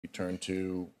We turn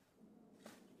to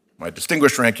my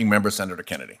distinguished ranking member, Senator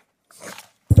Kennedy.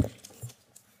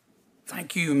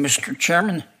 Thank you, Mr.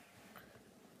 Chairman.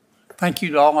 Thank you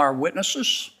to all our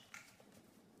witnesses.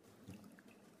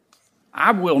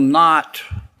 I will not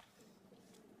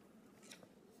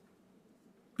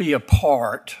be a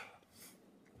part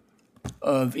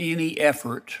of any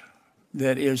effort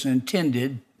that is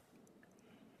intended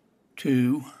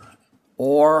to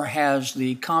or has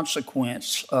the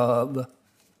consequence of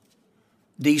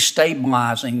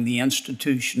destabilizing the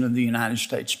institution of the United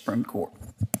States Supreme Court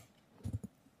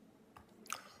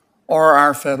or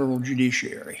our federal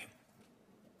judiciary.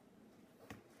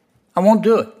 I won't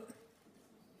do it.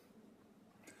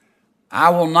 I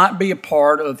will not be a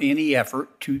part of any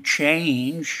effort to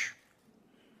change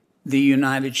the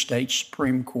United States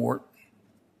Supreme Court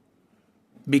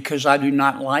because I do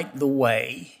not like the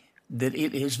way that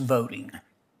it is voting.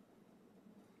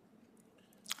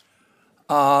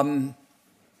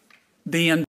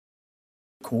 The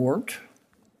court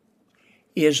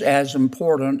is as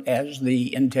important as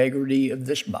the integrity of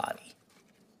this body.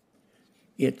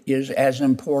 It is as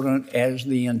important as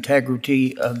the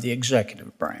integrity of the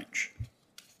executive branch.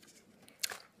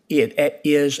 It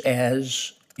is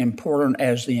as important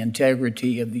as the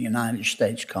integrity of the United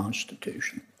States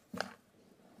Constitution.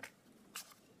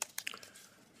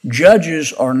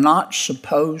 Judges are not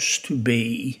supposed to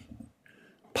be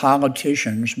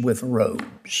politicians with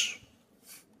robes.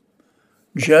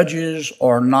 Judges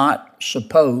are not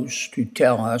supposed to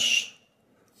tell us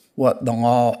what the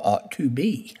law ought to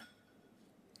be.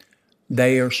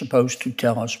 They are supposed to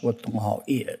tell us what the law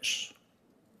is.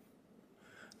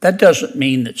 That doesn't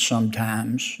mean that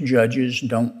sometimes judges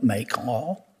don't make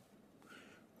law.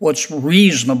 What's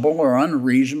reasonable or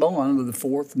unreasonable under the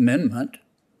Fourth Amendment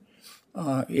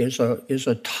is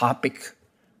a topic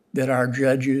that our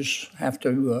judges have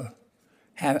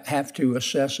to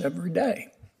assess every day.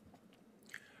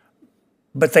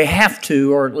 But they have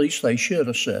to, or at least they should,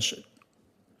 assess it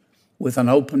with an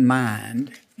open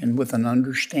mind and with an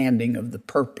understanding of the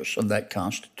purpose of that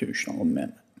constitutional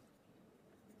amendment.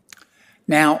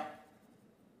 Now,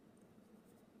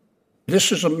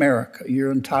 this is America.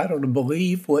 You're entitled to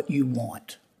believe what you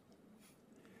want.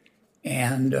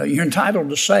 And you're entitled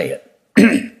to say it.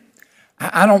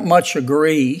 I don't much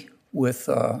agree with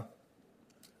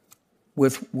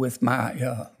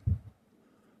my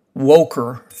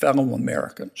woker fellow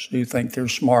Americans who think they're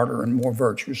smarter and more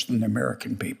virtuous than the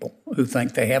American people, who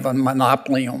think they have a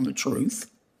monopoly on the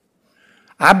truth.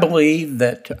 I believe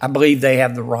they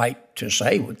have the right to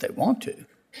say what they want to,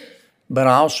 but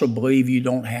I also believe you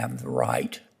don't have the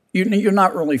right. You're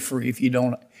not really free if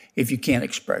you can't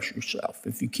express yourself,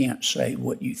 if you can't say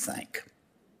what you think.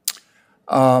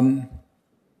 So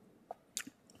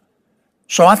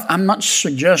I'm not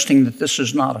suggesting that this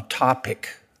is not a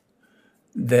topic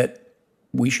that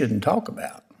we shouldn't talk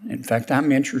about. In fact,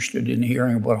 I'm interested in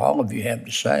hearing what all of you have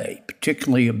to say,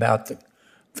 particularly about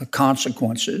the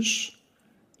consequences,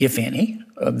 if any,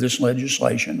 of this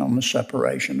legislation on the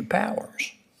separation of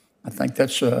powers. I think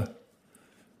that's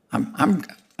I'm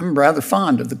rather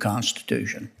fond of the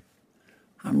Constitution.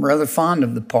 I'm rather fond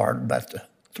of the part about the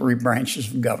three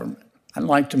branches of government. I'd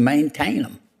like to maintain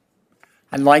them.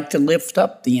 I'd like to lift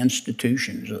up the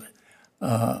institutions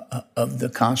of the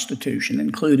Constitution,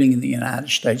 including the United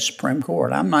States Supreme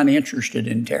Court. I'm not interested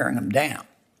in tearing them down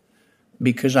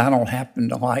because I don't happen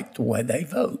to like the way they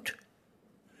vote.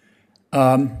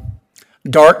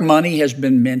 Dark money has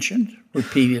been mentioned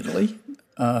repeatedly.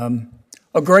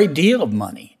 A great deal of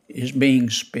money is being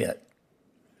spent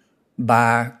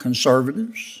by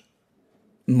conservatives,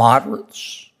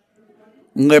 moderates,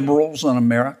 liberals in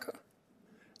America.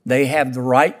 They have the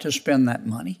right to spend that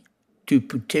money to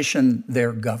petition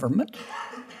their government.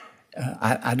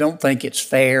 I don't think it's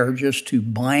fair just to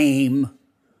blame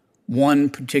one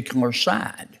particular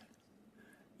side.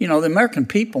 You know, the American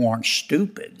people aren't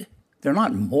stupid. They're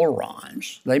not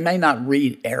morons. They may not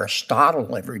read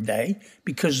Aristotle every day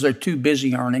because they're too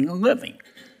busy earning a living.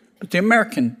 But the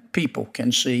American people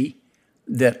can see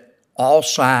that all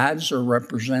sides are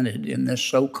represented in this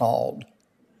so-called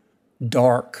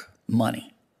dark money.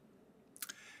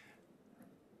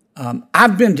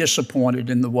 I've been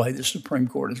disappointed in the way the Supreme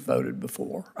Court has voted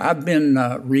before. I've been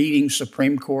reading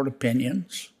Supreme Court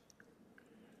opinions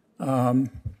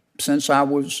since I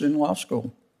was in law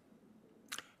school.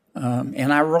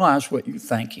 And I realize what you're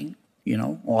thinking. You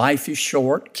know, life is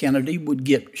short. Kennedy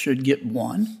should get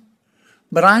one.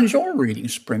 But I enjoy reading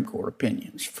Supreme Court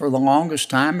opinions. For the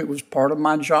longest time, it was part of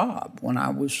my job when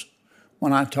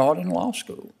I taught in law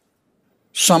school.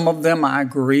 Some of them I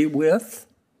agree with.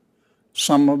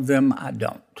 Some of them I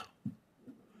don't.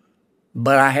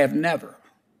 But I have never,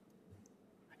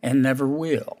 and never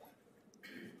will,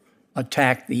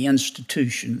 attack the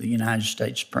institution of the United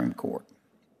States Supreme Court.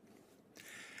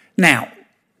 Now,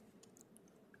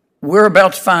 we're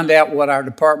about to find out what our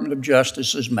Department of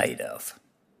Justice is made of.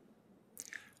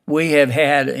 We have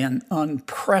had an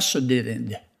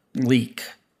unprecedented leak.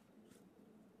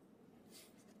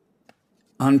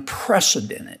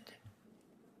 Unprecedented.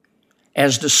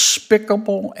 As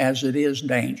despicable as it is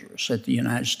dangerous at the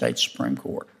United States Supreme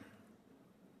Court.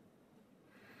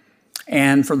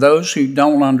 And for those who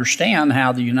don't understand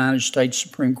how the United States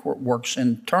Supreme Court works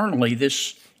internally,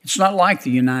 it's not like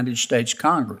the United States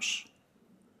Congress,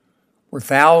 where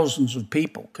thousands of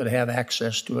people could have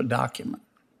access to a document.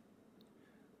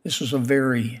 This is a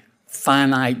very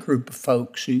finite group of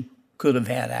folks who could have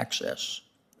had access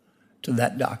to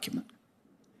that document.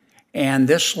 And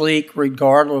this leak,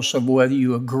 regardless of whether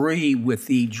you agree with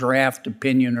the draft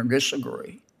opinion or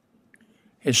disagree,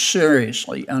 has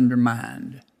seriously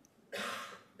undermined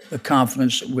the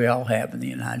confidence that we all have in the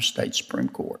United States Supreme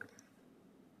Court.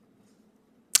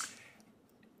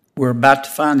 We're about to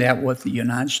find out what the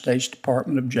United States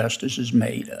Department of Justice is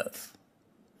made of,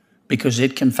 because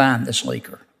it can find this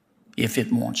leaker if it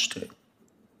wants to.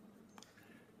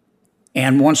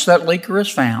 And once that leaker is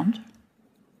found,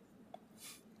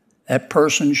 that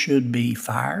person should be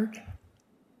fired.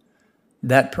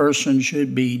 That person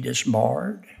should be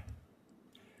disbarred.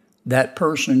 That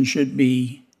person should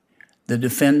be the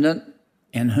defendant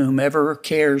and whomever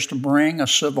cares to bring a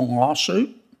civil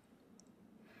lawsuit.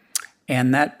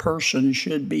 And that person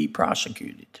should be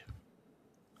prosecuted.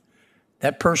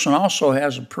 That person also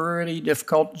has a pretty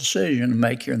difficult decision to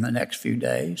make here in the next few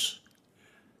days.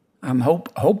 I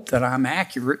hope that I'm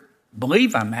accurate,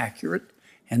 believe I'm accurate,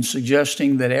 and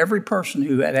suggesting that every person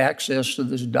who had access to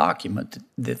this document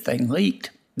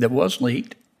that was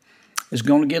leaked, is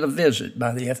going to get a visit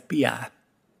by the FBI.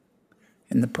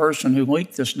 And the person who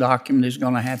leaked this document is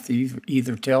going to have to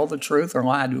either tell the truth or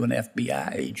lie to an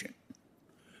FBI agent,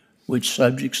 which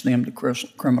subjects them to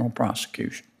criminal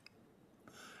prosecution.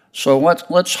 So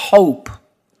let's hope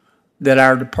that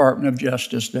our Department of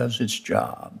Justice does its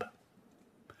job.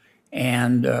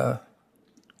 And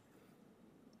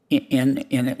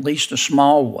in at least a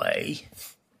small way,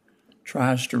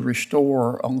 tries to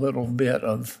restore a little bit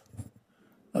of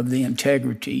the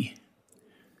integrity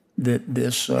that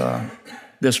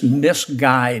this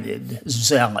misguided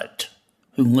zealot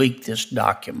who leaked this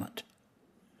document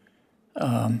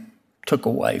took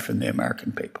away from the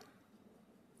American people.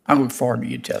 I look forward to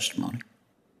your testimony.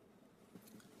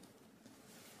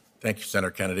 Thank you,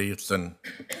 Senator Kennedy. It's an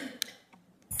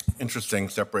interesting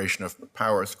separation of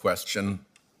powers question.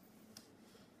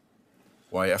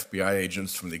 Why FBI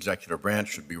agents from the executive branch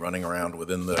should be running around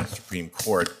within the Supreme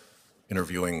Court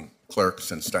interviewing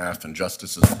clerks and staff and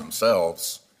justices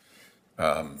themselves,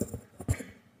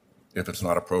 if it's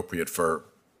not appropriate for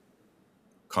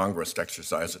Congress to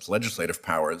exercise its legislative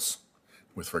powers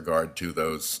with regard to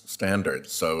those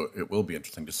standards. So it will be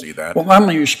interesting to see that. Well, let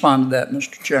me respond to that,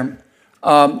 Mr. Chairman.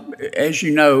 As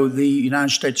you know, the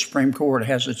United States Supreme Court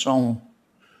has its own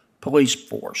police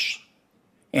force.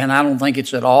 And I don't think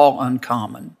it's at all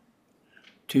uncommon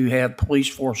to have police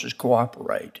forces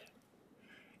cooperate.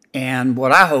 And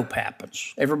what I hope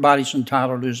happens, everybody's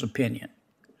entitled to his opinion,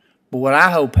 but what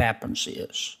I hope happens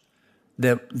is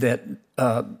that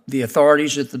the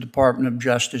authorities at the Department of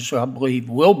Justice, who I believe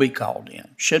will be called in,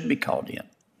 should be called in,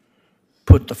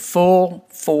 put the full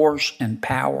force and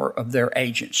power of their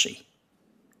agency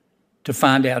to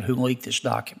find out who leaked this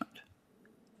document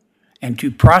and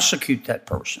to prosecute that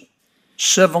person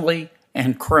civilly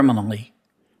and criminally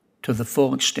to the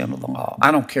full extent of the law.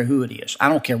 I don't care who it is. I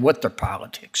don't care what their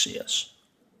politics is.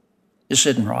 This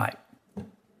isn't right.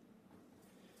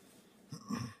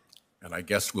 And I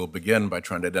guess we'll begin by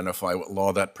trying to identify what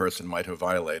law that person might have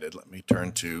violated. Let me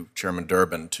turn to Chairman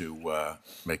Durbin to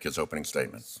make his opening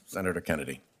statements. Senator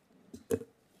Kennedy.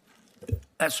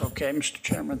 That's okay, Mr.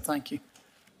 Chairman. Thank you.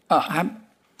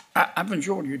 I've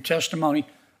enjoyed your testimony.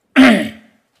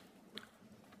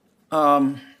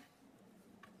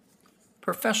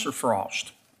 Professor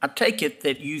Frost, I take it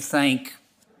that you think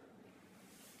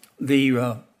the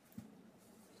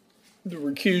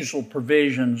recusal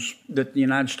provisions that the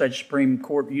United States Supreme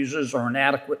Court uses are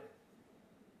inadequate.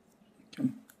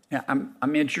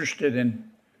 I'm interested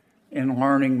in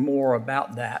learning more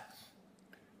about that.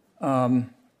 Do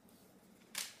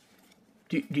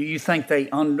you think they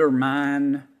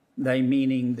undermine, they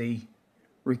meaning the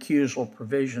recusal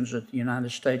provisions at the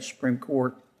United States Supreme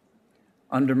Court,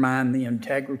 undermine the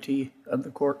integrity of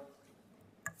the court?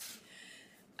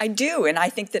 I do, and I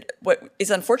think that what is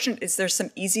unfortunate is there's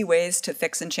some easy ways to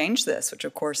fix and change this, which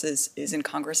of course is in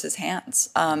Congress's hands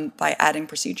by adding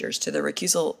procedures to the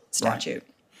recusal statute.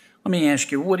 Right. Let me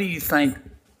ask you, what do you think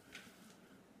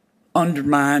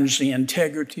undermines the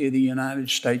integrity of the United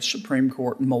States Supreme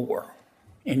Court more,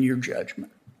 in your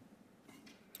judgment?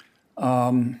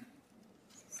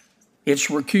 Its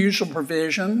recusal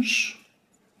provisions,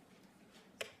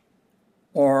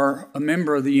 or a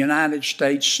member of the United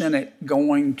States Senate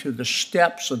going to the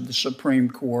steps of the Supreme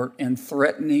Court and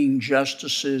threatening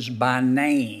justices by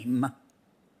name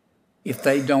if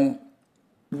they don't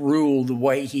rule the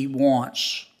way he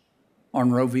wants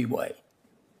on Roe v. Wade?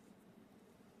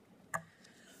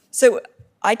 So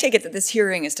I take it that this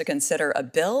hearing is to consider a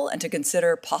bill and to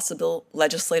consider possible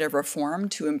legislative reform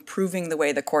to improving the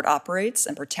way the court operates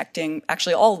and protecting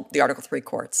actually all the Article III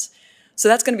courts. So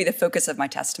that's going to be the focus of my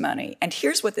testimony. And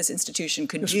here's what this institution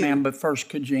could do. Yes, ma'am, but first,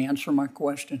 could you answer my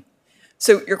question?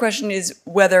 So your question is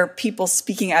whether people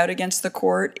speaking out against the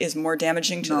court is more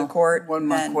damaging to the court? No, wasn't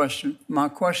my question. My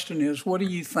question is, what do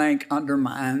you think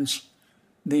undermines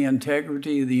the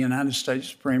integrity of the United States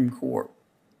Supreme Court?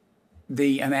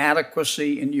 The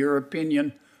inadequacy, in your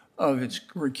opinion, of its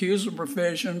recusal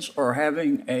provisions, or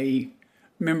having a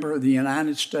member of the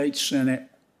United States Senate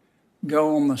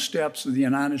go on the steps of the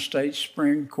United States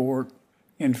Supreme Court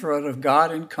in front of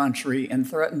God and country and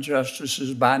threaten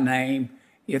justices by name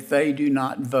if they do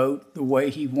not vote the way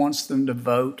he wants them to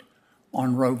vote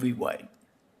on Roe v. Wade?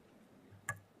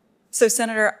 So,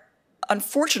 Senator,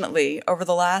 unfortunately, over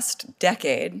the last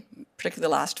decade, particularly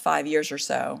the last 5 years or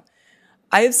so,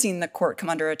 I have seen the court come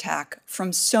under attack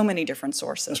from so many different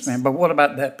sources. Yes, ma'am, but what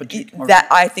about that particular?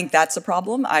 I think that's a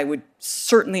problem. I would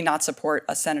certainly not support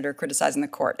a senator criticizing the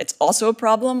court. It's also a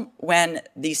problem when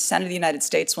the Senate of the United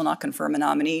States will not confirm a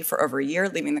nominee for over a year,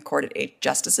 leaving the court at 8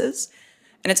 justices.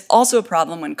 And it's also a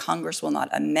problem when Congress will not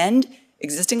amend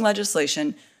existing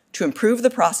legislation to improve the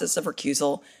process of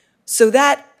recusal so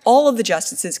that all of the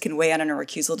justices can weigh in on a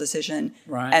recusal decision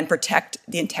and protect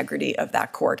the integrity of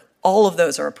that court. All of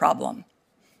those are a problem.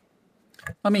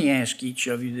 Let me ask each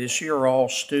of you this. You're all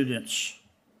students.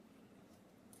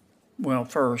 Well,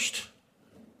 first,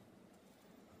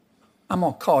 I'm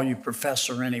going to call you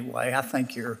professor anyway. I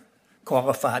think you're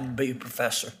qualified to be a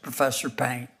professor. Professor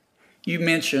Payne, you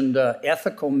mentioned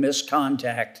ethical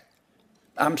misconduct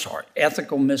by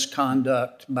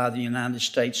the United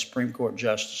States Supreme Court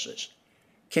justices.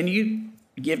 Can you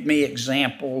give me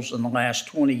examples in the last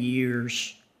 20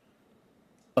 years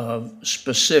of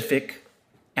specific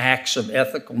acts of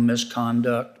ethical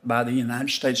misconduct by the United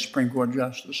States Supreme Court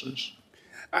justices?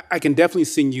 I can definitely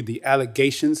send you the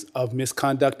allegations of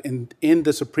misconduct. In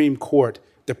the Supreme Court,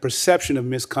 the perception of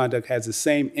misconduct has the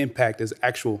same impact as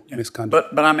actual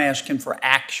misconduct. But I'm asking for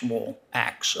actual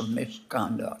acts of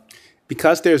misconduct.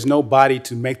 Because there's no body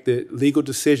to make the legal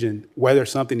decision whether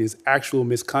something is actual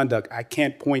misconduct, I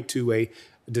can't point to a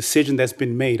decision that's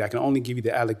been made. I can only give you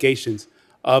the allegations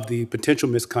of the potential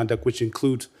misconduct, which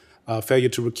includes failure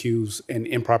to recuse and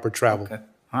improper travel. Okay.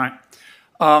 All right.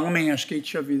 Let me ask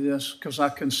each of you this, because I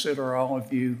consider all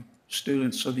of you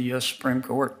students of the U.S. Supreme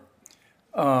Court.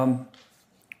 What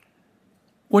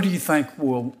do you think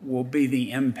will be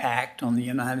the impact on the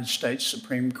United States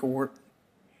Supreme Court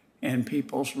and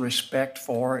people's respect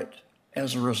for it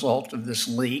as a result of this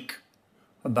leak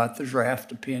about the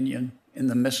draft opinion in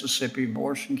the Mississippi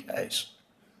abortion case?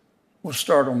 We'll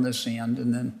start on this end,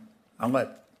 and then I'll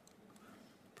let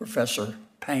Professor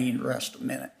Payne rest a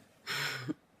minute.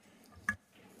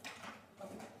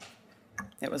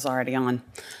 It was already on.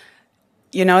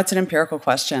 You know, it's an empirical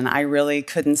question. I really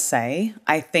couldn't say.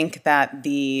 I think that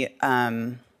the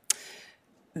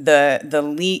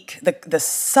leak, the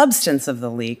substance of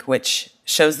the leak, which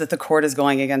shows that the court is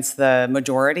going against the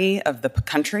majority of the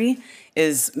country,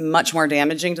 is much more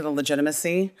damaging to the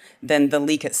legitimacy than the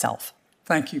leak itself.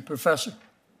 Thank you, Professor.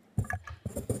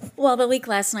 Well, the leak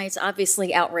last night is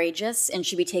obviously outrageous and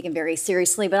should be taken very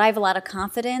seriously, but I have a lot of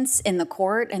confidence in the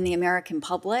court and the American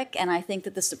public, and I think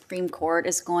that the Supreme Court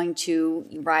is going to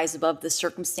rise above the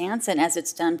circumstance and, as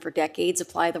it's done for decades,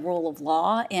 apply the rule of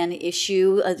law and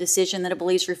issue a decision that it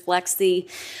believes reflects the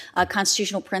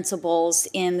constitutional principles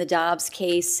in the Dobbs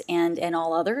case and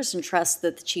all others, and trust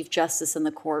that the Chief Justice and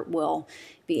the court will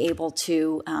be able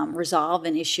to resolve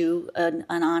and issue an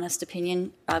honest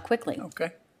opinion quickly.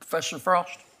 Okay. Professor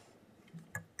Frost?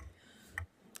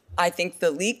 I think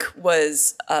the leak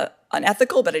was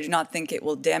unethical, but I do not think it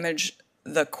will damage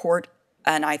the court.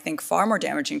 And I think far more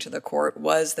damaging to the court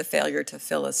was the failure to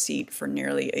fill a seat for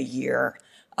nearly a year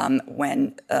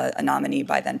when a nominee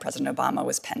by then President Obama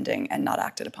was pending and not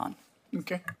acted upon.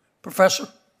 Okay. Professor?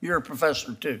 You're a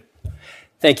professor too.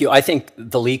 Thank you. I think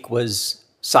the leak was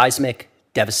seismic,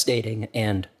 devastating,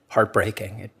 and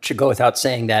heartbreaking. It should go without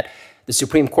saying that the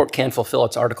Supreme Court can't fulfill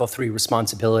its Article III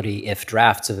responsibility if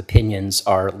drafts of opinions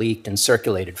are leaked and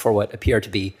circulated for what appear to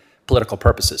be political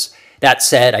purposes. That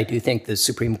said, I do think the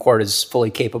Supreme Court is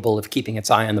fully capable of keeping its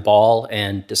eye on the ball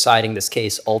and deciding this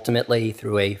case ultimately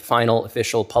through a final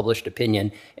official published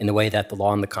opinion in the way that the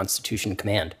law and the Constitution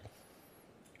command.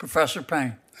 Professor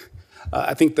Payne.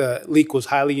 I think the leak was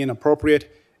highly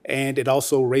inappropriate, and it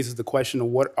also raises the question of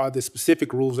what are the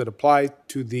specific rules that apply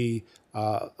to the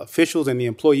officials and the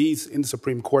employees in the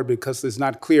Supreme Court, because it's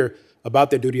not clear about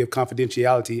their duty of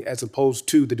confidentiality as opposed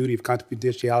to the duty of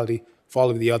confidentiality for all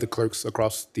of the other clerks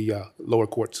across the lower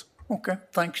courts. Okay,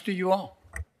 thanks to you all.